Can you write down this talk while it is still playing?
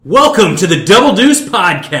Welcome to the Double Deuce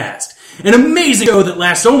Podcast, an amazing show that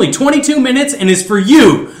lasts only 22 minutes and is for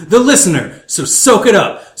you, the listener, so soak it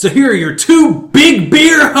up. So here are your two big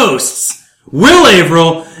beer hosts, Will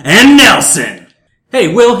Averill and Nelson. Hey,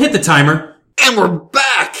 Will, hit the timer. And we're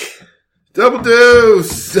back! Double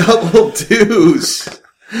Deuce! Double Deuce!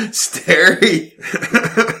 Stary.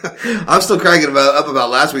 I'm still cracking up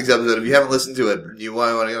about last week's episode. If you haven't listened to it, you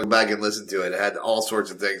want to go back and listen to it. It had all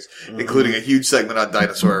sorts of things, including a huge segment on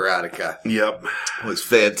Dinosaur Erotica. Yep. It was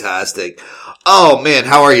fantastic. Oh, man,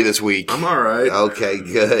 how are you this week? I'm alright. Okay,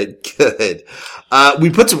 good. We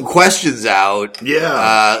put some questions out.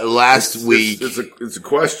 Yeah. Last week. It's a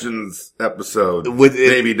questions episode.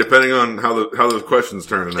 Maybe depending on how those questions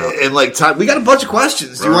turning out. And we got a bunch of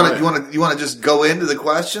questions. Do you Right. want to just go into the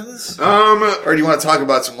questions? Or do you want to talk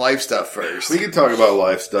about some life stuff first? We can talk about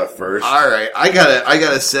life stuff first. All right. I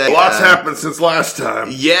gotta say. Lots happened since last time.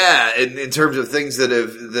 Yeah. In terms of things that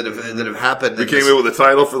have happened. We came in with a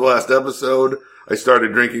title for the last episode. I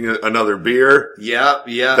started drinking another beer. Yeah.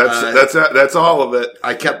 That's all of it.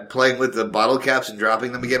 I kept playing with the bottle caps and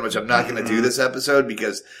dropping them again, which I'm not going to do this episode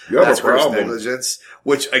because You have that's a gross problem. negligence.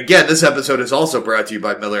 Which, again, this episode is also brought to you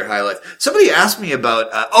by Miller High Life. Somebody asked me about,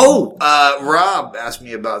 Rob asked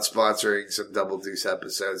me about sponsoring some Double Deuce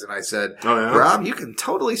episodes, and I said, Oh, yeah? Rob, you can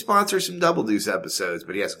totally sponsor some Double Deuce episodes,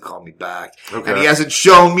 but he hasn't called me back. Okay. And he hasn't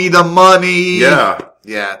shown me the money. Yeah.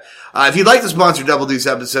 Yeah. If you'd like to sponsor Double Deuce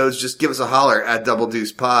episodes, just give us a holler at Double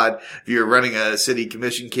Deuce Pod. If you're running a city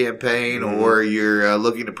commission campaign or you're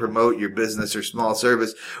looking to promote your business or small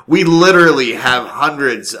service, we literally have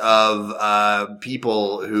hundreds of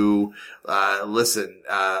people who listen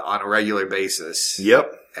on a regular basis.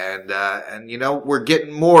 Yep. And you know, we're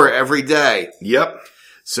getting more every day. Yep.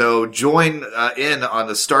 So join in on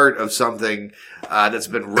the start of something that's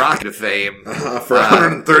been rocking to fame For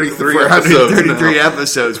 133 for episodes 133 now.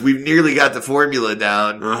 episodes. We've nearly got the formula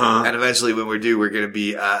down, Uh-huh. and eventually, when we're due, we're going to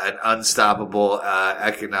be an unstoppable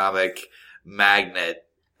economic magnet.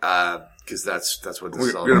 Because that's what this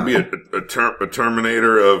is We're all going to about. be a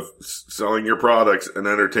terminator of selling your products and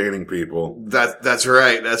entertaining people. That's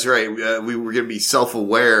right. We were going to be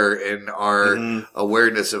self-aware in our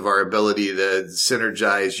awareness of our ability to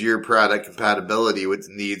synergize your product compatibility with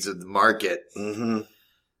the needs of the market. Mm-hmm.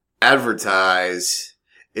 Advertise.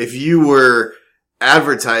 If you were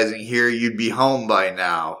advertising here, you'd be home by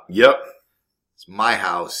now. Yep. It's my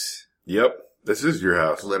house. Yep. This is your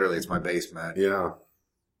house. Literally, it's my basement. Yeah.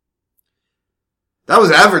 That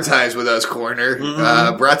was advertised with us, Corner.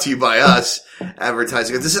 Brought to you by us.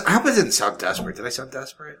 Advertising. I hope I didn't sound desperate. Did I sound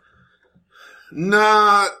desperate?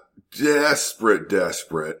 Not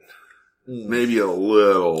desperate. Maybe a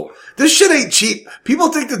little. This shit ain't cheap. People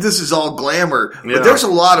think that this is all glamour, Yeah. but there's a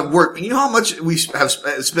lot of work. You know how much we have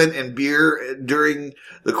spent in beer during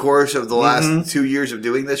the course of the last 2 years of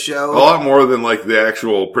doing this show? A lot more than like the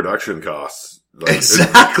actual production costs. Like,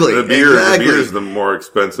 Exactly. The beer Exactly. is the more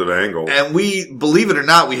expensive angle. And we, believe it or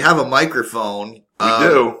not, we have a microphone. We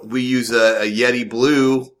do. We use a Yeti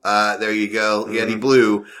Blue. There you go. Yeti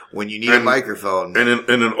Blue when you need a microphone. And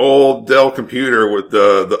an old Dell computer with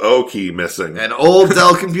the O key missing. An old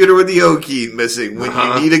Dell computer with the O key missing when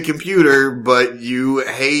Uh-huh. you need a computer, but you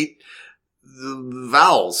hate the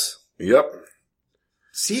vowels. Yep.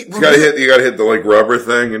 See, You gotta hit the like rubber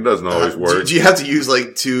thing. It doesn't always work. Do you have to use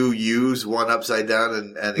like two U's, one upside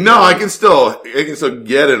down and No, I can still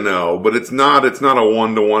get an O, but it's not a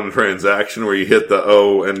 1-to-1 transaction where you hit the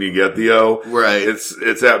O and you get the O. Right.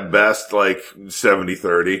 It's at best like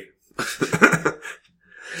 70-30.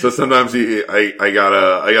 So sometimes I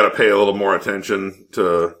gotta pay a little more attention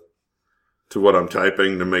to what I'm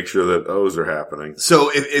typing to make sure that O's are happening.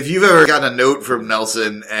 So if you've ever gotten a note from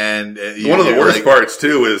Nelson and One of the worst parts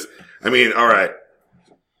too is, I mean, all right,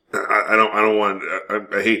 I don't want,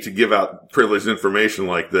 I hate to give out privileged information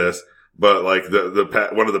like this, but like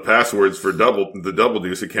one of the passwords for the Double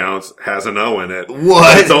Deuce accounts has an O in it.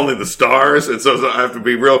 What? It's only the stars, and so I have to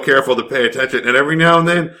be real careful to pay attention. And every now and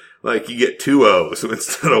then, like you get 2 O's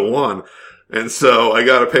instead of 1. And so I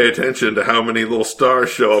gotta pay attention to how many little stars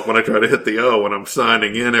show up when I try to hit the O when I'm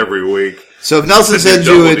signing in every week. So if Nelson This is sends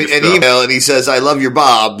you double an stuff. email and he says, "I love your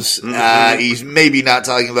bobs," he's maybe not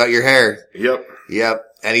talking about your hair. Yep. Yep.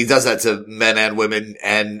 And he does that to men and women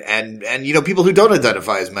and you know, people who don't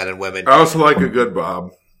identify as men and women. I also like a good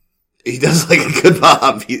bob. He does like a good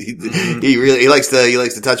bob. He really likes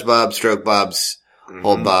to touch bobs, stroke bobs,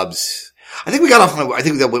 hold bobs. I think we got off on I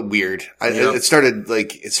think that went weird. Yeah. It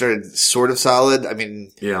started sort of solid. I mean,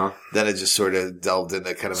 Yeah. then it just sort of delved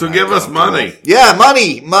into kind of. So give us money. Yeah,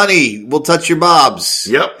 money. We'll touch your bobs.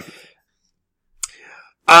 Yep.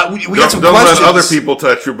 We got some don't questions. let other people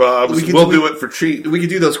touch your bobs. We'll do it for cheap. We can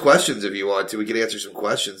do those questions if you want to. We can answer some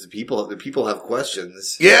questions. The people have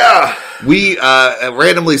questions. Yeah. We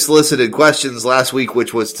randomly solicited questions last week,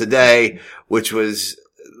 which was today, which was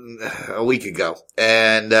a week ago.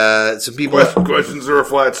 And some people... Questions are a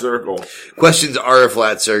flat circle. Questions are a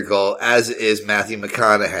flat circle, as is Matthew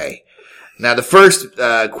McConaughey. Now, the first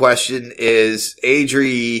question is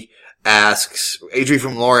Adri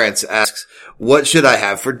from Lawrence asks, what should I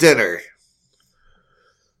have for dinner?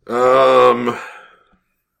 I'm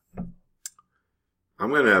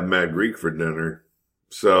going to have Mad Greek for dinner.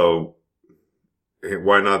 So,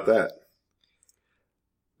 why not that?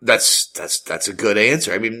 That's a good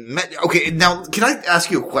answer. I mean, okay, now, can I ask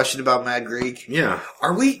you a question about Mad Greek? Yeah.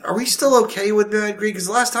 Are we still okay with Mad Greek? Because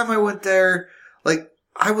the last time I went there, like,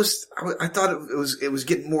 I thought it was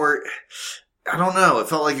getting more, I don't know, it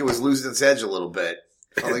felt like it was losing its edge a little bit.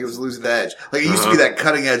 I felt like it was losing the edge. Like, it used to be that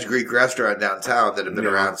cutting edge Greek restaurant downtown that had been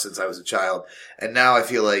around since I was a child. And now I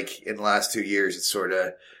feel like in the last 2 years, it's sort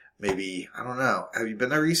of maybe, I don't know. Have you been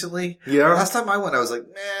there recently? Yeah. Last time I went, I was like,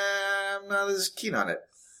 nah, I'm not as keen on it.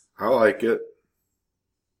 I like it.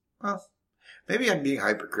 Well, maybe I'm being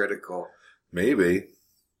hypercritical. Maybe.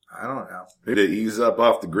 I don't know. Maybe to ease up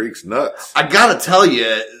off the Greeks' nuts. I gotta tell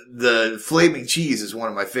you, the flaming cheese is one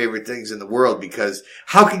of my favorite things in the world because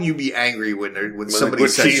how can you be angry when somebody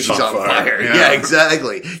sets cheese on fire? Yeah,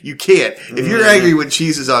 exactly. You can't. If you're angry when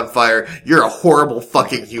cheese is on fire, you're a horrible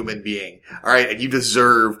fucking human being. Alright? And you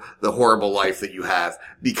deserve the horrible life that you have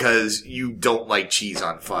because you don't like cheese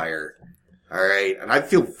on fire. Alright? And I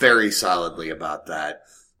feel very solidly about that.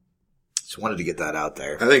 Just wanted to get that out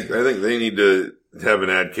there. I think they need to have an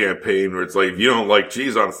ad campaign where it's like, if you don't like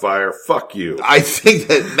cheese on fire, fuck you. I think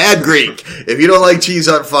that Mad Greek, if you don't like cheese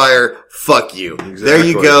on fire, fuck you. Exactly. There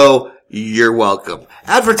you go. You're welcome.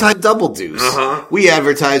 Advertise Double Deuce. We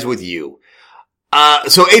advertise with you.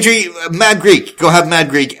 So Adri, Mad Greek, go have Mad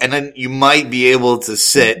Greek, and then you might be able to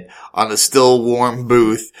sit on a still warm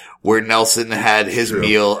booth where Nelson had his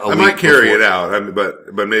meal a week I might carry before. it out,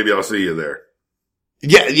 but maybe I'll see you there.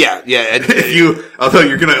 Yeah. And although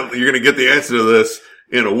you're gonna get the answer to this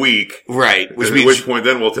in a week, right? At which point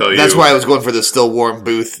then we'll tell you. That's why I was going for the still warm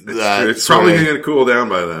booth. It's probably going to cool down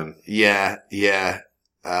by then. Yeah.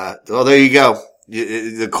 Well, there you go.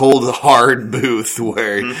 The cold, hard booth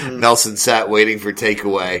where Nelson sat waiting for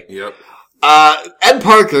takeaway. Yep. Ed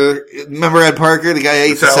Parker, remember Ed Parker, the guy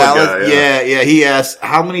who ate the salad? Guy, yeah. He asked,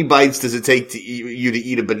 how many bites does it take you to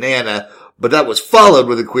eat a banana? But that was followed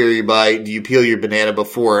with a query by, do you peel your banana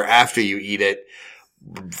before or after you eat it?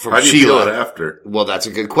 From How do you Sheila. peel it after? Well, that's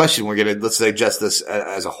a good question. Let's digest this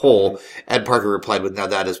as a whole. Ed Parker replied with, now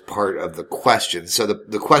that is part of the question. So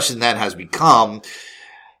the question then has become,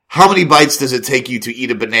 how many bites does it take you to eat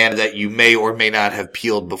a banana that you may or may not have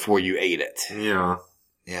peeled before you ate it? Yeah.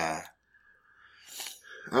 Yeah.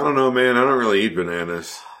 I don't know, man. I don't really eat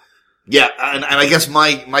bananas. Yeah, and I guess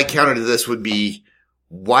my counter to this would be,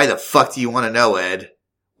 why the fuck do you want to know, Ed?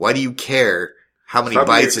 Why do you care how many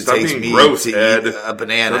bites it takes me to eat a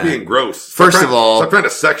banana? Stop being gross. First of all, stop trying to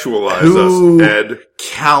sexualize us, Ed.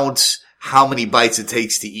 Counts how many bites it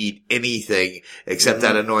takes to eat anything except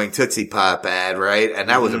that annoying Tootsie Pop ad, right? And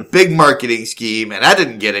that was a big marketing scheme, and that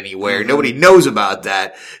didn't get anywhere. Nobody knows about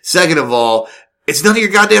that. Second of all, it's none of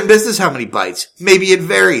your goddamn business how many bites. Maybe it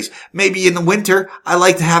varies. Maybe in the winter, I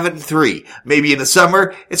like to have it in 3. Maybe in the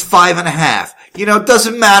summer, it's 5.5. You know, it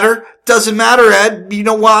doesn't matter. Doesn't matter, Ed. You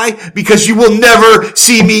know why? Because you will never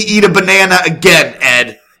see me eat a banana again,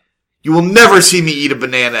 Ed. You will never see me eat a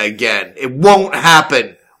banana again. It won't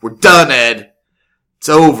happen. We're done, Ed. It's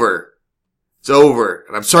over. It's over.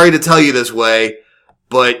 And I'm sorry to tell you this way,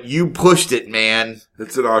 but you pushed it, man.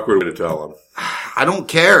 It's an awkward way to tell him. I don't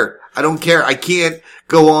care. I can't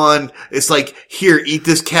go on. It's like, here, eat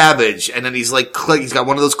this cabbage. And then he's like, he's got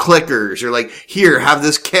one of those clickers. Or like, here, have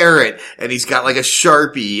this carrot. And he's got like a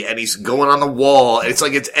Sharpie and he's going on the wall. And it's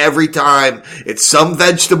like, it's every time. It's some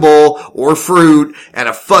vegetable or fruit and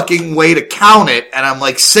a fucking way to count it. And I'm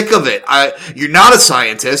like sick of it. You're not a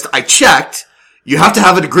scientist. I checked. You have to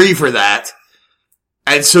have a degree for that.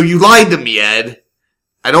 And so you lied to me, Ed.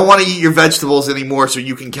 I don't want to eat your vegetables anymore so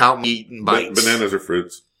you can count me eating bites. Bananas or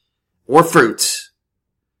fruits. Or fruits.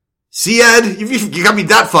 See, Ed? You got me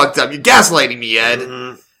that fucked up. You're gaslighting me, Ed.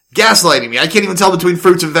 Gaslighting me. I can't even tell between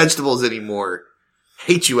fruits and vegetables anymore.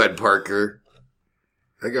 Hate you, Ed Parker.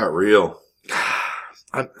 That got real.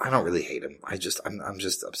 I don't really hate him. I'm just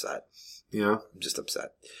upset. Yeah. I'm just upset.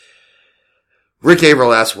 Rick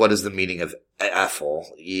Averill asks, what is the meaning of EFIL?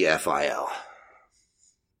 E-F-I-L.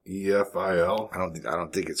 E-F-I-L? I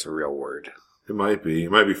don't think it's a real word. It might be.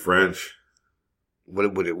 It might be French.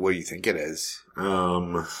 What do you think it is?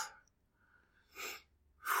 I'm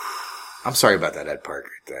sorry about that Ed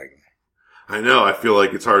Parker thing. I know. I feel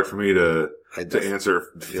like it's hard for me to answer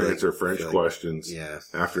French questions. Yeah.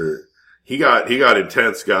 After he got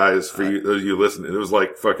intense, guys. For you listening, it was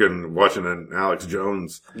like fucking watching an Alex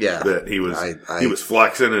Jones. Yeah. That he was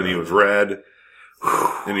flexing and he was red,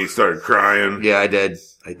 and he started crying. Yeah, I did.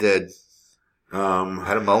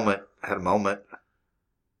 Had a moment. I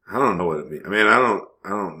don't know what it means. I mean, I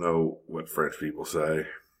don't know what French people say.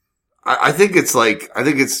 I think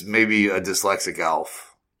it's maybe a dyslexic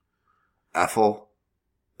elf. Ethel.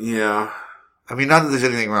 Yeah. I mean, not that there's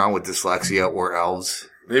anything wrong with dyslexia or elves.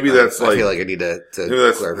 Maybe that's I feel like I need to maybe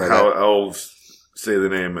that's clarify how that. elves say the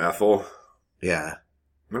name Ethel. Yeah.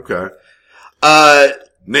 Okay.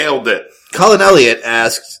 Nailed it. Colin Elliott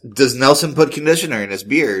asks, does Nelson put conditioner in his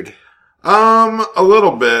beard? A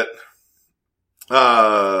little bit.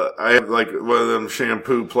 I have like one of them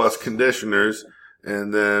shampoo plus conditioners,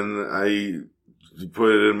 and then I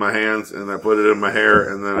put it in my hands, and I put it in my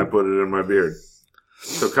hair, and then I put it in my beard.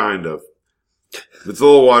 So kind of. It's a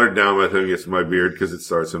little watered down by the time it gets to my beard because it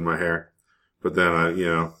starts in my hair. But then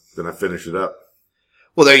I finish it up.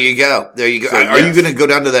 Well, there you go. So, Are you going to go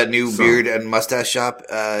down to that new beard and mustache shop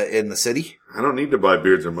in the city? I don't need to buy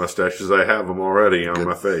beards or mustaches. I have them already on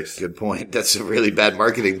my face. Good point. That's a really bad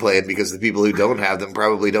marketing plan because the people who don't have them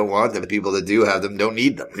probably don't want them. The people that do have them don't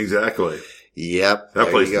need them. Exactly. Yep. That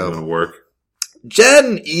place isn't going to work.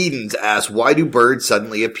 Jen Edens asks, why do birds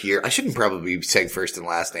suddenly appear? I shouldn't probably be saying first and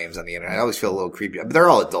last names on the internet. I always feel a little creepy. But they're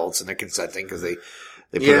all adults and they're consenting because they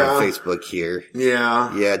put it on Facebook here.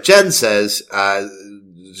 Yeah. Yeah. Jen says,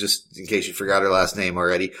 just in case you forgot her last name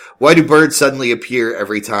already, why do birds suddenly appear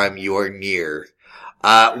every time you're near?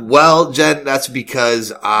 Well, Jen, that's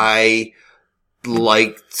because I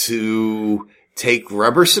like to take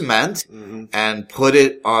rubber cement and put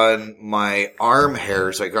it on my arm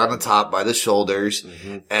hairs, like on the top by the shoulders.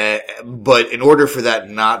 But in order for that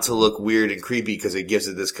not to look weird and creepy, because it gives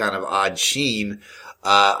it this kind of odd sheen,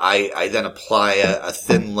 I then apply a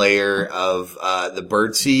thin layer of the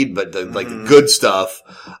bird seed, but the good stuff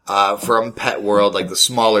from Pet World, like the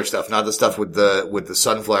smaller stuff, not the stuff with the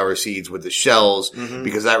sunflower seeds with the shells,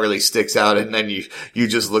 because that really sticks out, and then you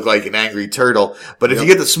just look like an angry turtle. But if you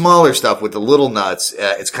get the smaller stuff with the little nuts,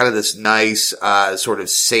 it's kind of this nice sort of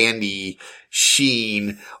sandy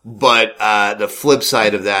sheen. But the flip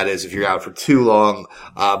side of that is if you're out for too long,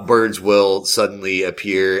 birds will suddenly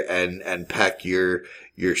appear and peck your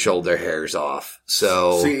shoulder hairs off.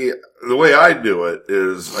 So see, the way I do it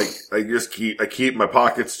is I keep my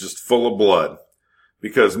pockets just full of blood,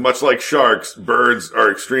 because much like sharks, birds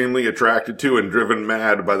are extremely attracted to and driven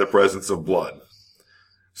mad by the presence of blood.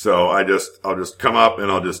 So I'll just come up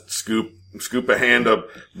and I'll just scoop a hand of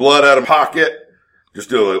blood out of pocket. Just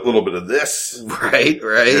do a little bit of this. Right.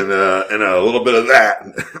 And a little bit of that.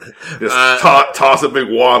 Just toss a big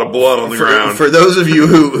wad of blood on the ground. For those of you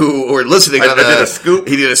who were listening, I did a scoop.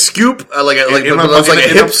 He did a scoop, it was like a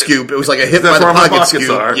hip scoop. It was like a hip by the pocket scoop.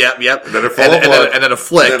 Are. Yep. Then a full of blood. And then a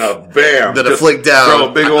flick. And then a bam. Then a flick down. Throw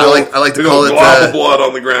a big old, I like to call it glob of blood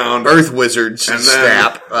on the ground. Earth Wizard's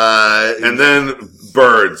snap. And then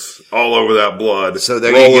birds all over that blood. So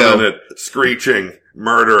there rolling you go. in it, screeching,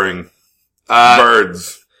 murdering.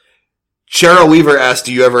 Birds. Cheryl Weaver asked,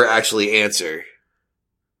 do you ever actually answer?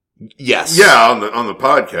 Yes. Yeah, on the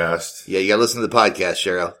podcast. Yeah, you gotta listen to the podcast,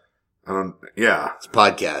 Cheryl. Yeah. It's a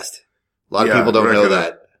podcast. A lot of people don't know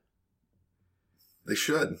that. They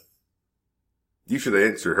should. You should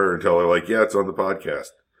answer her and tell her, like, yeah, it's on the podcast.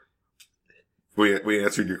 We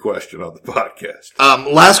answered your question on the podcast.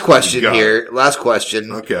 Last question here. Last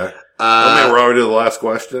question. Okay. We're already to the last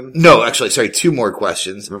question? No, actually, sorry, two more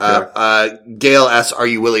questions. Okay. Gail asks, are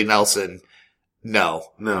you Willie Nelson? No.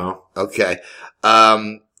 Okay.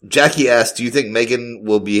 Jackie asks, do you think Megan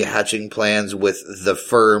will be hatching plans with the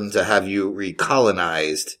firm to have you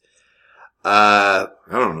recolonized? I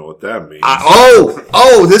don't know what that means.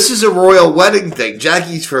 This is a royal wedding thing.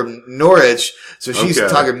 Jackie's from Norwich, so she's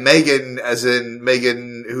talking Megan as in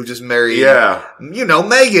Megan who just married. Yeah. You know,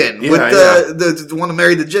 Megan with the one who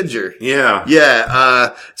married the ginger. Yeah.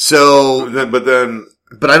 Yeah.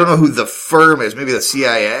 But I don't know who the firm is. Maybe the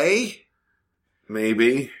CIA?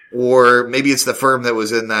 Maybe. Or maybe it's the firm that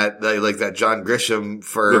was in that John Grisham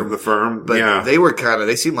firm. The firm, but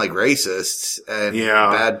they seem like racists and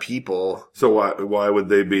bad people. So why would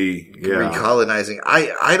they be recolonizing?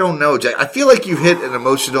 I don't know, Jack. I feel like you've hit an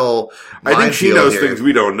emotional I think she knows here. things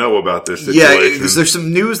we don't know about this situation. Yeah, because there's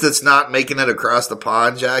some news that's not making it across the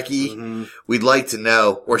pond, Jackie. Mm-hmm. We'd like to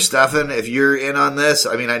know. Or Stefan, if you're in on this,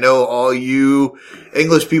 I mean, I know all you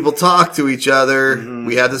English people talk to each other. Mm-hmm.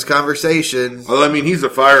 We had this conversation. Well, I mean, he's a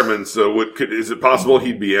fireman, so is it possible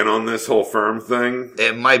he'd be in on this whole firm thing?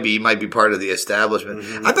 It might be part of the establishment.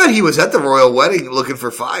 Mm-hmm. I thought he was at the royal wedding looking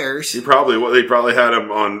for fires. They probably had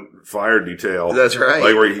him on fire detail. That's right.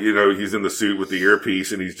 Like where, he's in the suit with the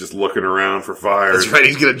earpiece and he's just looking around for fires. That's right.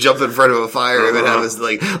 He's going to jump in front of a fire and have his,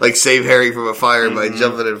 like save Harry from a fire by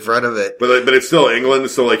jumping in front of it. But it's still England,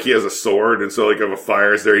 so he has a sword, and so if a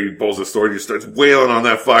fire is there, he pulls a sword and he starts wailing on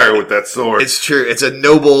that fire with that sword. It's true. It's a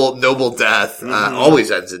noble death.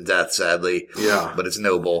 Always ends in death, sadly. Yeah. But it's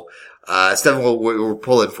noble. Stefan, we're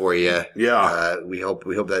pulling for you. Yeah. We hope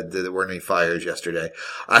that there weren't any fires yesterday.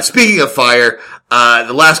 Speaking of fire, second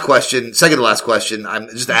to last question, I'm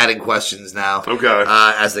just adding questions now. Okay.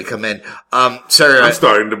 As they come in. Sarah. I'm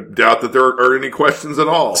starting to doubt that there are any questions at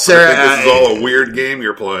all. Sarah, I think this is all a weird game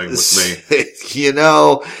you're playing with me.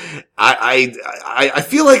 I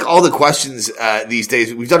feel like all the questions, these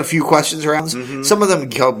days, we've done a few questions rounds. Mm-hmm. Some of them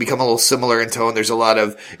become a little similar in tone. There's a lot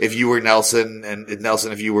of, if you were Nelson, and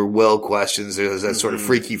Nelson, if you were Will questions. There's that sort of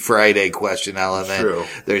Freaky Friday question element. True.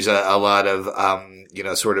 There's a lot of,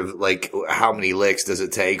 sort of like, how many licks does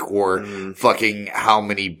it take? Or fucking how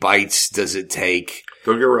many bites does it take?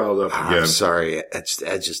 Don't get riled up again. I'm sorry. It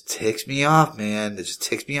just ticks me off, man. It just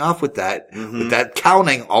ticks me off with that. Mm-hmm. With that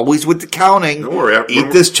counting. Always with the counting. Don't worry.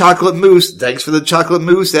 Eat this chocolate mousse. Thanks for the chocolate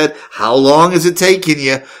mousse, Ed. How long is it taking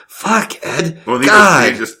you? Fuck, Ed. Well,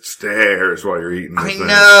 God. He just stares while you're eating this thing.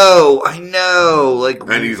 I know. Like,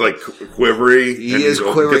 and he's like quivery. He is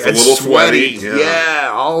quivery. Gets a little sweaty.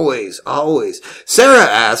 Yeah, always. Sarah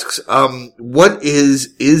asks, what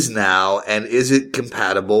is now, and is it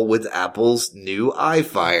compatible with Apple's new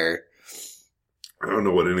iFire? I don't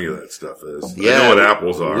know what any of that stuff is. Yeah, I know what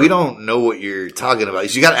apples are. We don't know what you're talking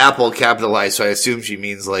about. She got Apple capitalized, so I assume she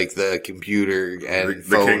means like the computer and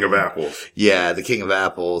the king of apples. Yeah, the king of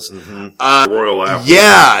apples. Mm-hmm. Royal apple.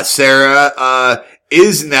 Yeah, Sarah,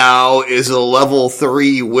 is a level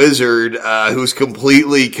 3 wizard, who's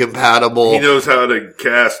completely compatible. He knows how to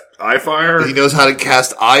cast iFire. He knows how to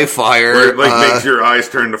cast iFire. Where it makes your eyes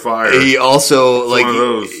turn to fire. He also, it's one of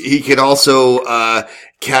those. He can also,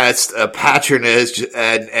 cast a patronage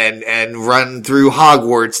and run through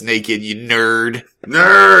Hogwarts naked, you nerd.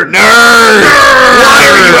 Nerd! Why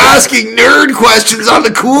are you asking nerd questions on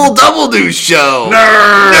the Cool Double Deuce show?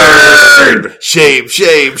 Nerd! Shame.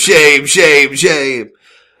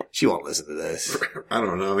 She won't listen to this. I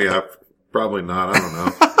don't know. Yeah, probably not. I don't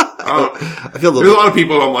know. I feel there's a lot of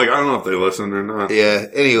people I'm like, I don't know if they listen or not. Yeah,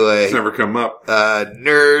 anyway. It's never come up.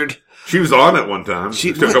 Nerd. She was on it one time.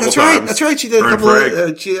 That's right. She did a couple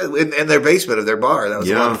in their basement of their bar. That was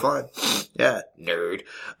a lot of fun. Yeah. Nerd.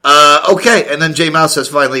 Okay. And then J Mouse says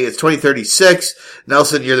finally, it's 2036.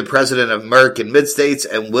 Nelson, you're the president of Merck and Mid-States,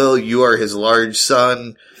 and Will, you are his large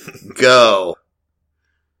son. Go.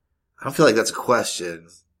 I don't feel like that's a question.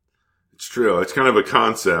 It's true. It's kind of a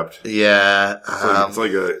concept. Yeah. It's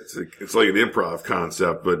like an improv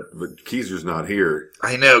concept, but Keezer's not here.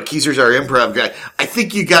 I know. Keezer's our improv guy. I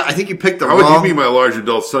think you picked the wrong. How would you be my large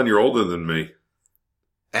adult son? You're older than me.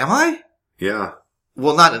 Am I? Yeah.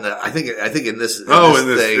 Well, not in the, I think in this thing.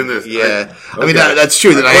 Yeah. Okay. I mean, that's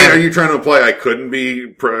true that I am. Are you trying to imply I couldn't be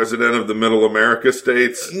president of the Middle America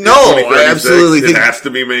states? No, I absolutely think. It has to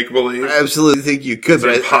be make-believe? I absolutely think you could,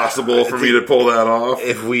 but it's impossible for me to pull that off.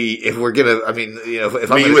 If we're gonna, I mean, if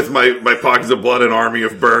I'm with my pockets of blood and army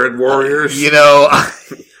of bird warriors.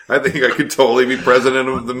 I think I could totally be president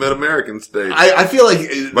of the Mid-American states. I feel like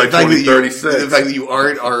by 2036. The fact that you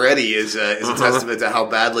aren't already is a testament to how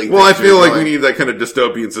badly. Well, I feel like we need that kind of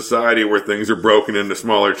dystopian society where things are broken into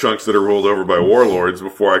smaller chunks that are ruled over by warlords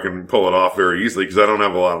before I can pull it off very easily because I don't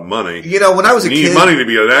have a lot of money. When I was a kid, you need money to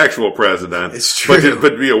be an actual president. It's true, but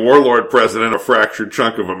to be a warlord president, a fractured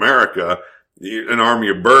chunk of America. An army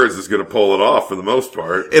of birds is going to pull it off for the most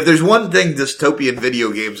part. If there's one thing dystopian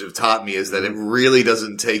video games have taught me is that it really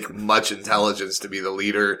doesn't take much intelligence to be the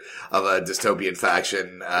leader of a dystopian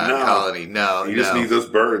faction colony. No, you just need those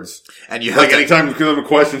birds. And you have anytime you come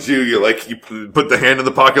questions you put the hand in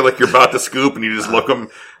the pocket like you're about to scoop, and you just look them,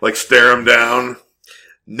 stare them down.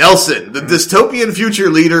 Nelson, the dystopian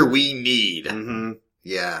future leader we need. Mm-hmm.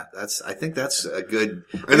 Yeah, I think that's a good.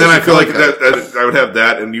 And then I feel like that I would have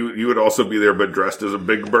that, and you would also be there, but dressed as a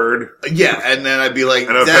big bird. Yeah, and then I'd be like,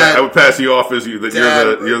 and I would pass you off as you're the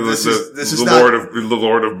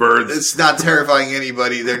Lord of Birds. It's not terrifying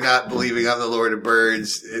anybody. They're not believing I'm the Lord of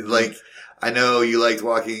Birds. I know you liked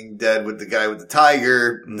Walking Dead with the guy with the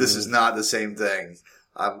tiger. This is not the same thing.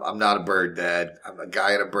 I'm not a bird, Dad. I'm a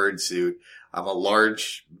guy in a bird suit. I'm a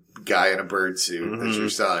large guy in a bird suit. That's your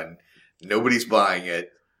son. Nobody's buying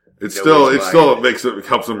it. It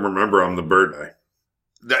helps them remember I'm the bird guy.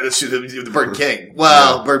 That's the bird king.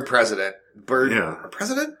 Well, bird president.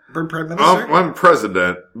 President? Bird prime minister? I'm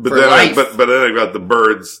president, but then I've got the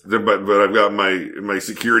birds, but I've got my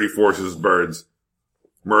security forces birds.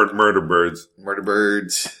 Murder birds. Murder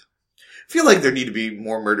birds. I feel like there need to be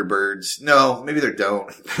more murder birds. No, maybe there don't.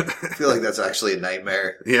 I feel like that's actually a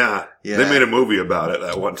nightmare. Yeah. They made a movie about it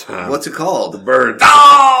at one time. What's it called? The Birds.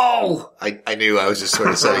 Oh! I knew I was just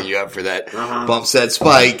sort of setting you up for that. Bump said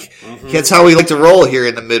Spike. That's how we like to roll here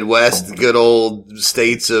in the Midwest. The good old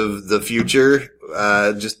states of the future.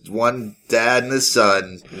 Just one dad and his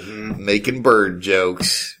son making bird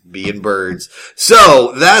jokes, being birds.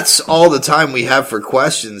 So that's all the time we have for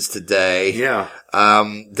questions today. Yeah.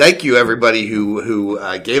 Thank you everybody who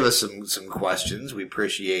gave us some questions. We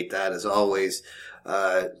appreciate that as always.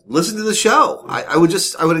 Listen to the show. I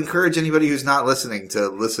would encourage anybody who's not listening to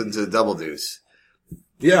listen to Double Deuce.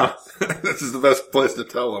 Yeah. This is the best place to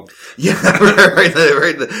tell them. Yeah, right.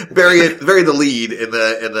 Bury the lead in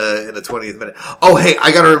the 20th minute. Oh, hey,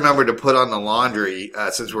 I gotta remember to put on the laundry,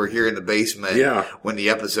 since we're here in the basement. Yeah. When the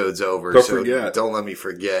episode's over. Don't forget. Don't let me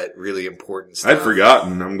forget really important stuff. I'd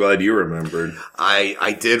forgotten. I'm glad you remembered.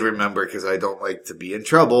 I did remember because I don't like to be in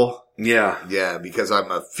trouble. Yeah. Yeah, because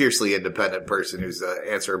I'm a fiercely independent person who's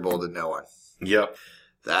answerable to no one. Yep.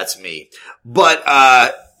 That's me. But,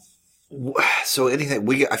 so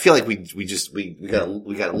anything I feel like we got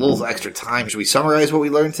a little extra time. Should we summarize what we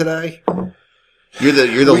learned today? You're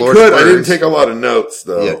the Lord of Birds. I didn't take a lot of notes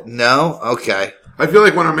though. Yeah. No? Okay. I feel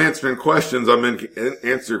like when I'm answering questions, I'm in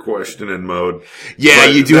answer questioning mode. Yeah,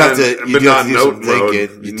 you do have to. But not note mode.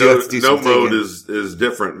 You do have to do some note mode thinking. is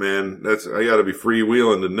different, man. I got to be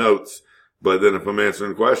freewheeling the notes. But then if I'm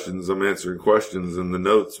answering questions, I'm answering questions in the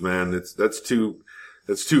notes, man. That's two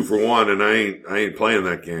for one, and I ain't playing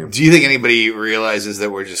that game. Do you think anybody realizes that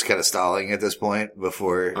we're just kind of stalling at this point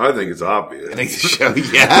before? I think it's obvious. I think the show,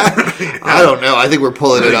 yeah. I don't know. I think we're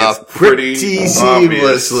pulling it off pretty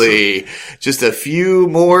seamlessly. Just a few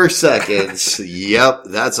more seconds. Yep,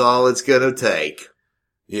 that's all it's gonna take.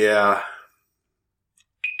 Yeah.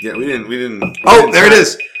 Yeah, we didn't. Oh, there it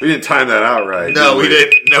is. We didn't time that out right. No, we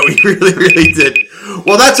didn't. No, we really, really didn't.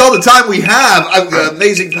 Well, that's all the time we have.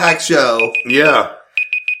 Amazing packed show. Yeah.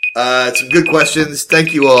 Some good questions.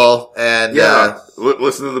 Thank you all. And,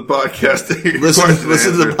 listen to the podcast. Listen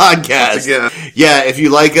to the podcast. Again. Yeah. If you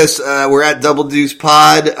like us, we're at Double Deuce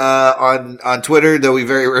Pod, on Twitter, though we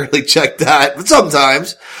very rarely check that, but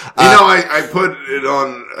sometimes. I put it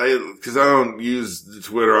on, cause I don't use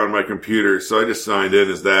Twitter on my computer, so I just signed in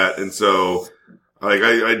as that. And so, like,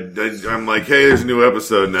 I'm like, hey, there's a new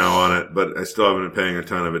episode now on it, but I still haven't been paying a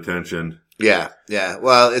ton of attention. Yeah.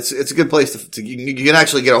 Well, it's a good place to you can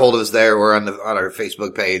actually get a hold of us there or on our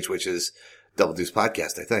Facebook page, which is Double Deuce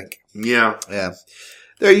Podcast, I think. Yeah. Yeah.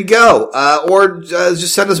 There you go. Or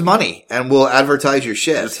just send us money and we'll advertise your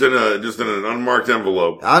shit. Just in an unmarked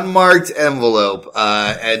envelope. Unmarked envelope,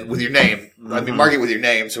 and with your name. I mean, mark it with your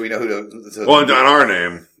name so we know who to well, on our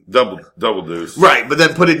name. Double Deuce. Right, but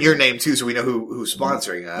then put in your name too so we know who's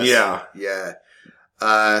sponsoring us. Yeah. Yeah.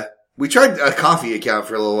 We tried a coffee account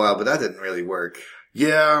for a little while, but that didn't really work.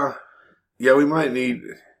 Yeah. Yeah, we might need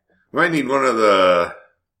one of the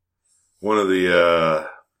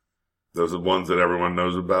those ones that everyone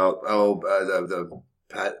knows about. Oh, the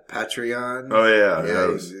Patreon. Oh yeah.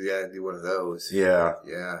 Yeah, do one of those. Yeah.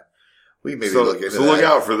 Yeah. We can maybe look into that. So look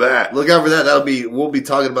out for that. Look out for that. We'll be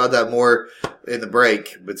talking about that more in the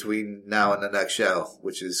break between now and the next show,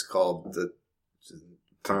 which is called the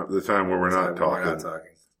time where we're not talking.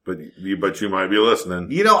 But you might be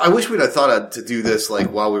listening. I wish we'd have thought to do this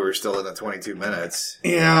like while we were still in the 22 minutes.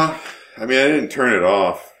 Yeah. I mean, I didn't turn it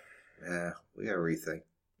off. Yeah. We gotta rethink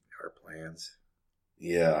our plans.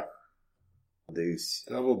 Yeah.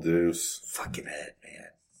 Double Deuce. Fucking head, man.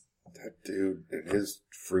 That dude and his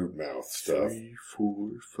fruit mouth stuff. 3, 4,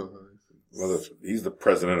 5. Well, he's the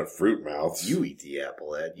president of Fruit Mouths. You eat the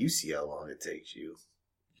apple, Ed. You see how long it takes you.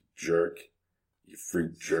 Jerk. You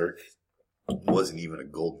fruit jerk. It wasn't even a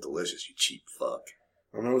Golden Delicious, you cheap fuck.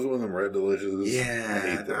 Oh, no, it was one of them Red Delicious. Yeah, I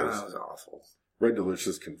hate those. that was awful. Red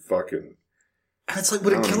Delicious can fucking And it's like,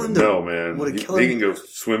 would it kill him to... No, man. Would it kill he him... can go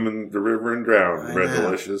swim in the river and drown. Red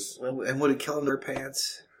Delicious. And would it kill him to wear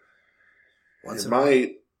pants? It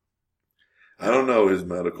might. I don't know his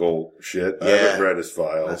medical shit. Yeah, I haven't read his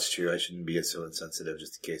files. That's true. I shouldn't be so insensitive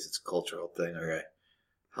just in case it's a cultural thing or a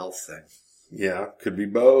health thing. Yeah, could be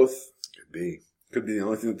both. Could be. Could be the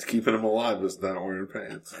only thing that's keeping him alive is not wearing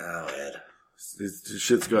pants. Oh, Ed. This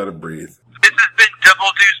shit's gotta breathe. This has been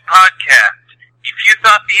Double Deuce Podcast. If you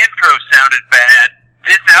thought the intro sounded bad,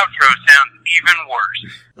 this outro sounds even worse.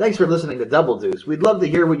 Thanks for listening to Double Deuce. We'd love to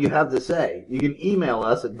hear what you have to say. You can email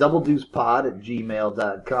us at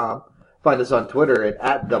doubledeucepod@gmail.com. Find us on Twitter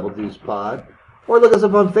at doubledeucepod. Or look us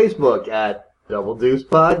up on Facebook at Double Deuce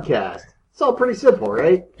Podcast. It's all pretty simple,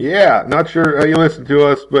 right? Yeah, not sure how you listen to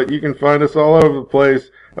us, but you can find us all over the place.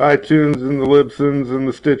 iTunes and the Libsyns and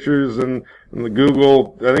the Stitchers and the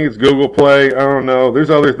Google. I think it's Google Play. I don't know. There's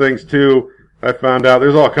other things too. I found out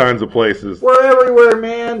there's all kinds of places. We're everywhere,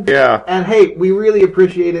 man. Yeah. And hey, we really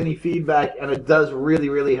appreciate any feedback, and it does really,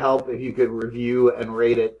 really help if you could review and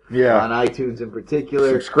rate it on iTunes in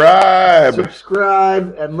particular. Subscribe,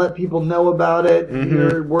 and let people know about it. Mm-hmm.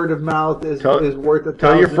 Your word of mouth is worth 1,000.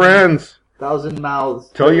 Tell your friends. 1,000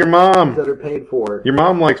 mouths. Tell your mom. That are paid for. Your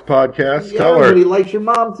mom likes podcasts. Yeah, Tell her. Everybody likes your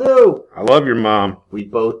mom, too. I love your mom. We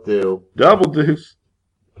both do. Double Deuce.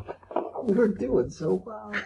 We're doing so well.